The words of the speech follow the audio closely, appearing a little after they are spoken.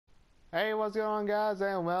Hey, what's going on, guys,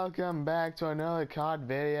 and welcome back to another COD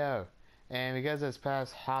video. And because it's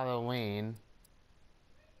past Halloween,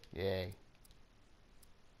 yay,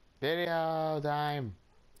 video time.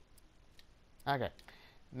 Okay,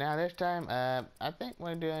 now this time, I think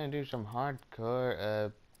we're gonna do some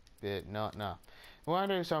hardcore, no, we're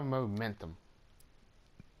gonna do some momentum.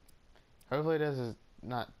 Hopefully this is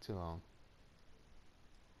not too long.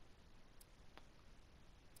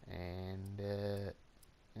 And,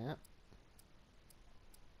 yep.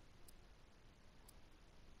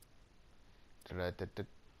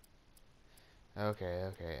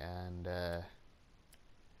 Okay, and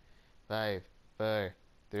 5, 4,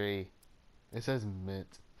 3. It says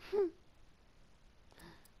mint.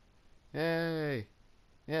 Yay!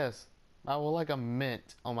 Yes, I would like a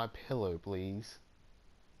mint on my pillow, please.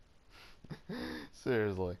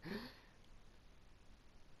 Seriously.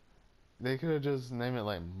 They could have just named it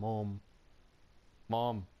like Mom.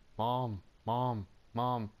 Mom. Mom. Mom.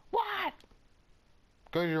 Mom. What?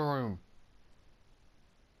 Go to your room.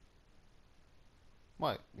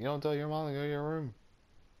 What? You don't tell your mom to go to your room?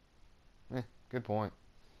 Good point.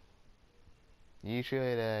 You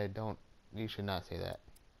should, you should not say that.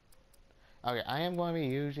 Okay, I am going to be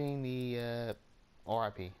using the,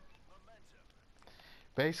 RIP.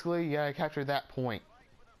 Basically, you gotta capture that point.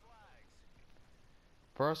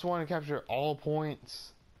 First one to capture all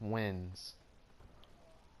points wins.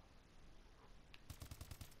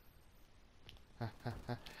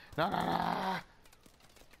 No!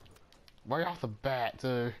 Right off the bat,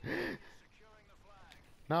 too.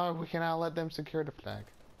 No, we cannot let them secure the flag.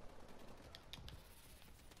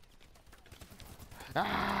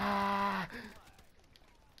 Ah!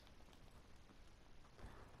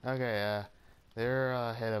 Okay, they're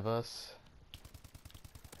ahead of us.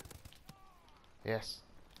 Yes.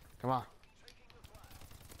 Come on.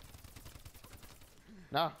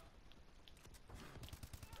 No.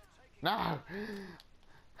 No!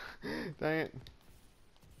 Dang it.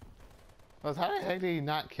 How the heck did he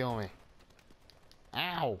not kill me?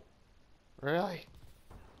 Ow! Really?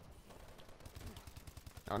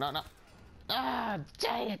 No. Ah!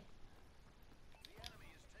 Dang it!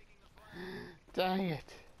 Dang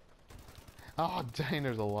it! Oh, dang,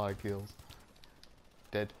 there's a lot of kills.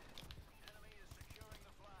 Dead.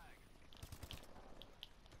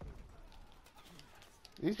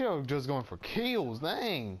 These people are just going for kills,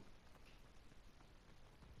 dang!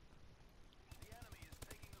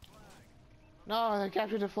 No, they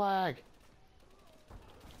captured the flag!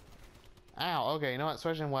 Ow, okay, you know what?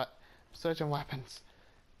 Switching weapons.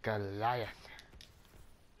 Goliath.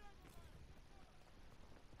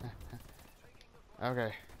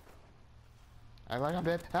 Okay. I like I'm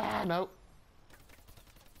dead. Ah, nope.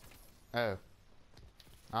 Oh.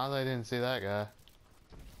 I didn't see that guy.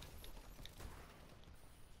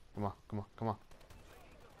 Come on.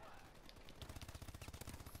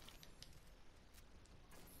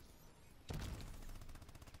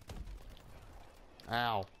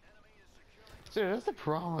 Ow. See, that's the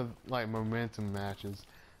problem with, like, momentum matches.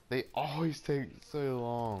 They always take so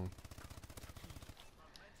long.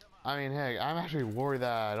 I mean, heck, I'm actually worried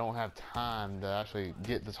that I don't have time to actually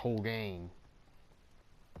get this whole game.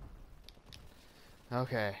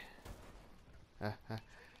 Okay.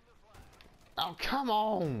 Oh, come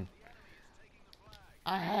on!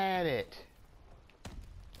 I had it.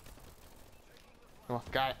 Come on,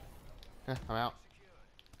 got it. I'm out.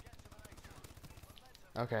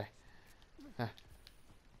 Okay.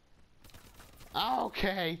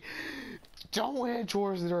 Okay. Don't head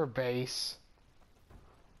towards their base.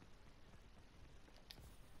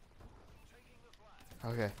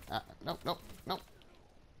 Okay. No.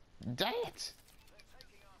 Dang it.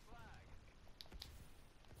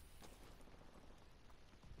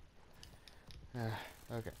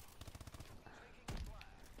 Okay.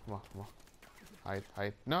 Come on.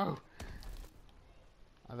 Hide. No!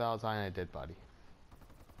 I thought I was hiding a dead body.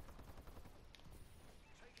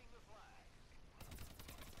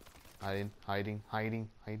 Hiding.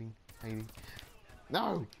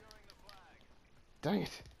 No! Dang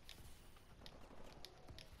it!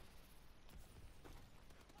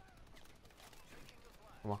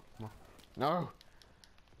 Come on. No!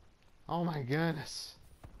 Oh my goodness!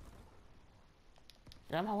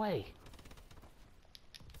 Get out of my way!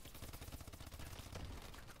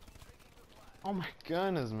 Oh my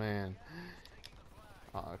goodness, man!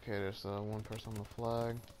 Oh, okay, there's one person on the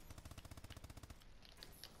flag.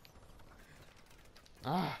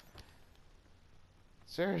 Ah!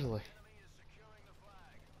 Seriously?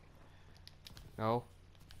 No.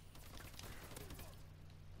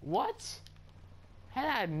 What? How did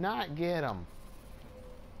I not get him?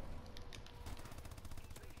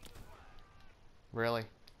 Really?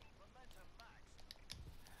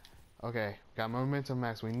 Okay, got momentum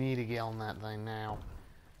max. We need to get on that thing now.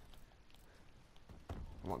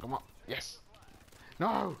 Come on, come on. Yes.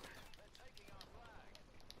 No.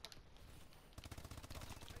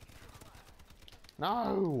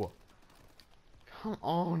 No. Come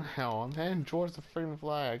on now. I'm heading towards the freaking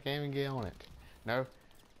flag. I can't even get on it. No.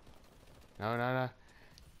 No, no, no.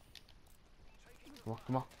 Come on,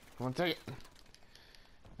 come on. Come on, take it.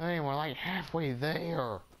 Hey, we're like halfway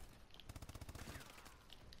there.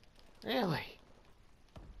 Really?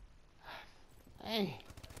 Hey.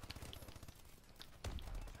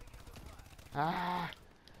 Ah.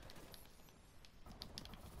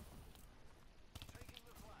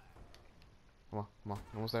 Come on, come on.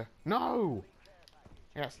 Almost there. No!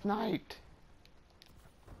 I got sniped.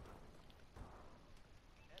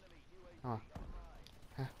 Come on.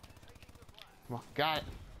 Come on. Got it.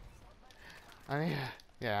 I need.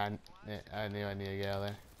 Yeah, I knew I need to get out of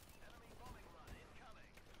there.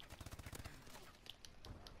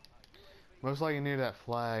 Most likely near that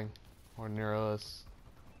flag, or near us.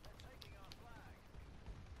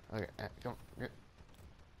 Okay, come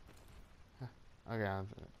on. Okay,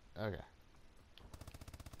 okay.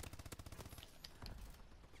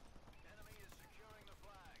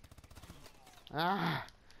 Ah!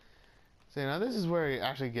 See, now this is where it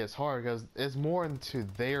actually gets hard, because it's more into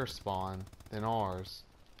their spawn than ours.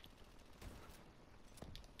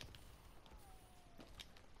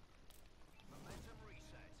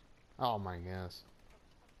 Oh my goodness.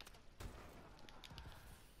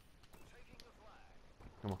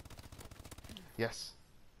 Come on. Yes.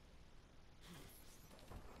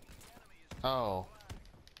 Oh.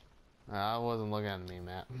 I wasn't looking at me,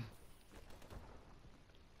 Matt.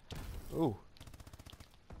 Ooh.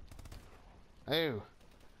 Ew.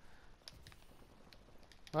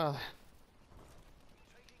 Well.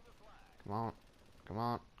 Come on. Come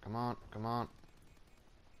on. Come on. Come on.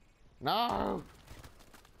 No!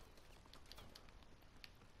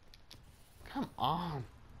 Come on.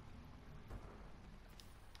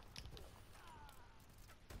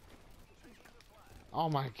 Oh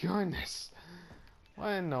my goodness. What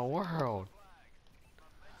in the world?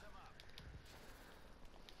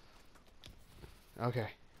 Okay.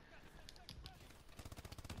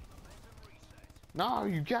 No,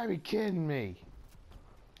 you gotta be kidding me.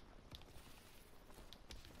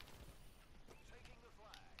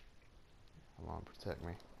 Come on, protect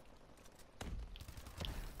me.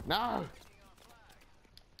 No!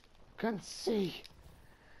 Couldn't see.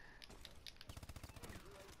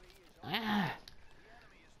 Ah!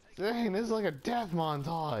 Dang, this is like a death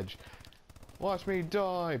montage. Watch me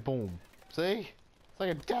die. Boom. See? It's like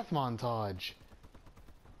a death montage.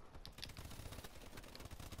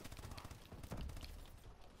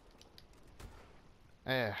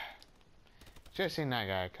 Yeah. Should've seen that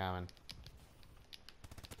guy coming.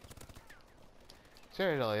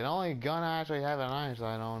 Seriously, the only gun I actually have an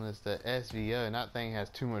eyesight on is the SVO, and that thing has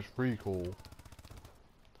too much recoil.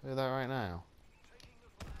 Tell you that right now.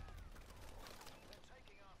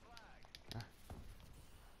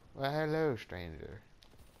 Well, hello, stranger.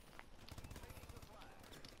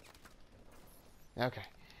 Okay.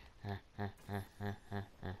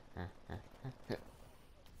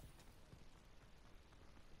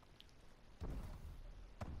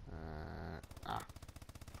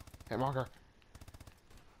 Hit marker.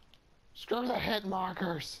 Screw the hit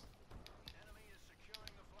markers.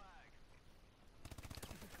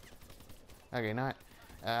 Okay, not.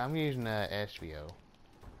 I'm using SVO.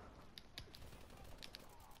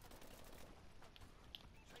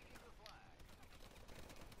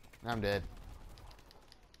 I'm dead.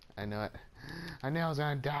 I knew it. I knew I was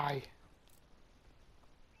gonna die.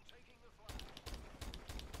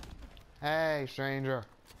 Hey, stranger.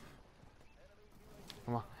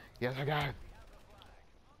 Come on. Yes, I got it.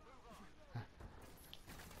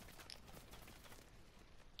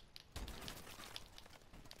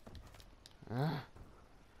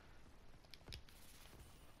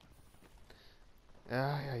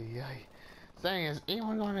 Thing is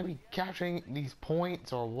anyone going to be capturing these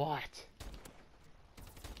points or what?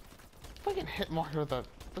 Fucking hit marker with a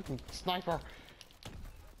fucking sniper.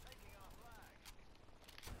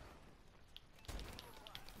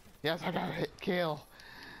 Yes, I got a hit kill.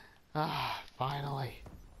 Ah, finally.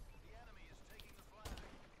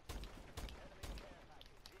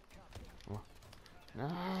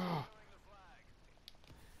 No.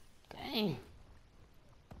 Dang.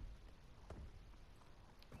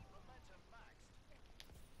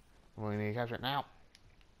 We need to capture it now.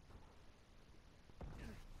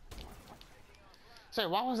 So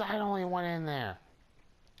why was I the only one in there?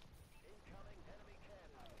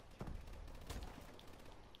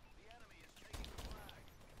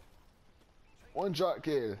 One shot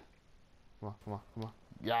kill. Come on, come on, come on.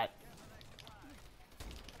 Got it.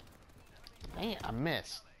 Man, I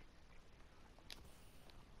missed.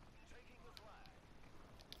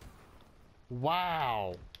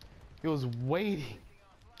 Wow. He was waiting.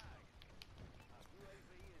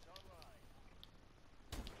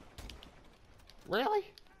 Really?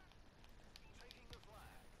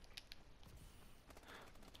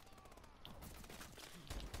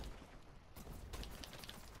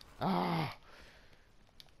 Ah.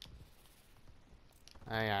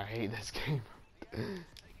 I hate this game.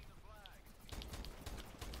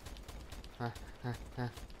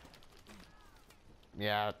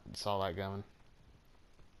 Yeah, I saw that coming.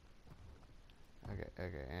 Okay,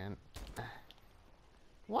 okay, and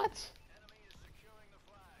what?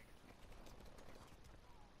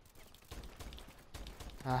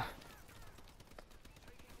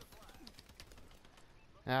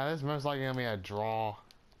 Yeah, this is most likely gonna be a draw.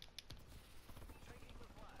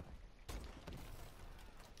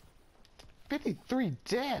 $53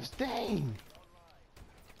 deaths, dang!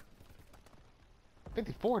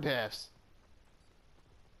 54 deaths.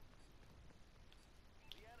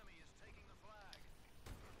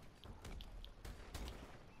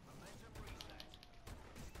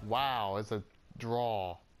 Wow, it's a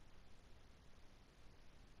draw.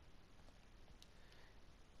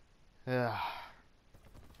 Ugh.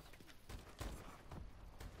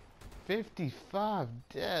 55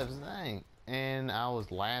 deaths, dang. And I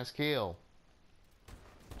was last kill.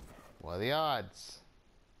 What are the odds?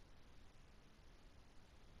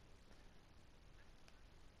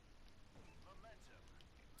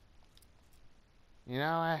 You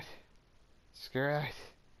know what? Screw it.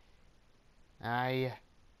 I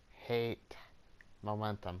hate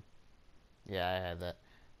momentum. Yeah, I had that.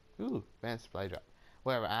 Ooh, advanced play drop.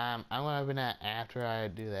 Whatever, I'm gonna open that after I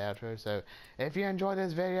do the outro. So, if you enjoyed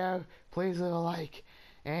this video, please leave a like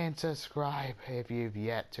and subscribe if you've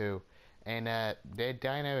yet to. And, Dead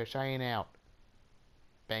Dino is shining out.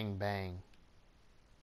 Bang, bang.